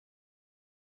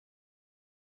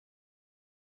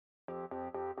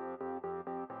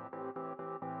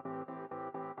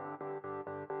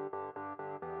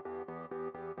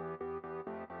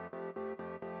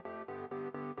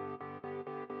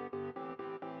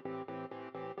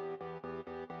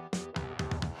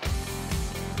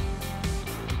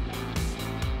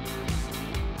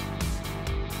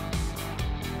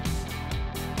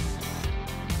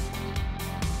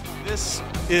This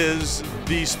is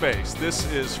the space. This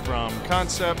is from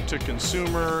concept to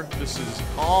consumer. This is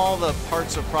all the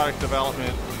parts of product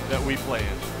development that we play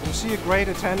in. We'll see a great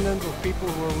attendance of people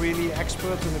who are really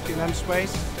experts in the PLM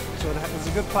space. So it's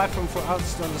a good platform for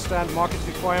us to understand market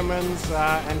requirements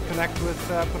and connect with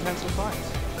potential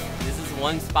clients. This is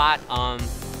one spot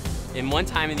in one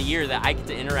time in the year that I get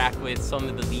to interact with some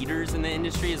of the leaders in the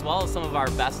industry as well as some of our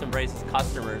best and brightest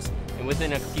customers, and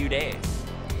within a few days.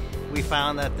 We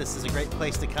found that this is a great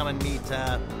place to come and meet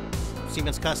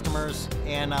Siemens customers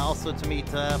and also to meet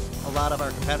a lot of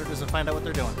our competitors and find out what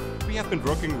they're doing. We have been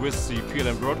working with the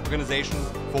PLM World Organization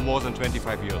for more than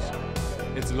 25 years.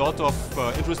 It's a lot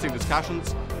of interesting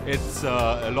discussions. It's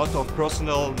a lot of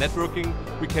personal networking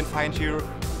we can find here.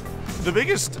 The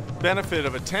biggest benefit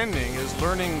of attending is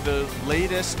learning the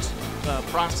latest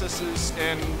processes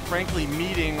and frankly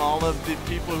meeting all of the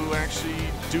people who actually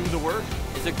do the work.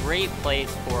 It's a great place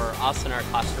for us and our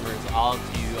customers all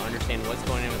to understand what's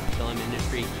going on with the film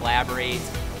industry, collaborate,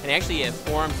 and actually a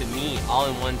forum to meet all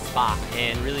in one spot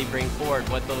and really bring forward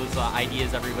what those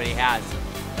ideas everybody has.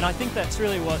 And I think that's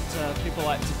really what people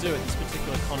like to do at this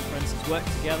particular conference, is work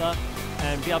together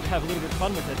and be able to have a little bit of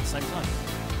fun with it at the same time.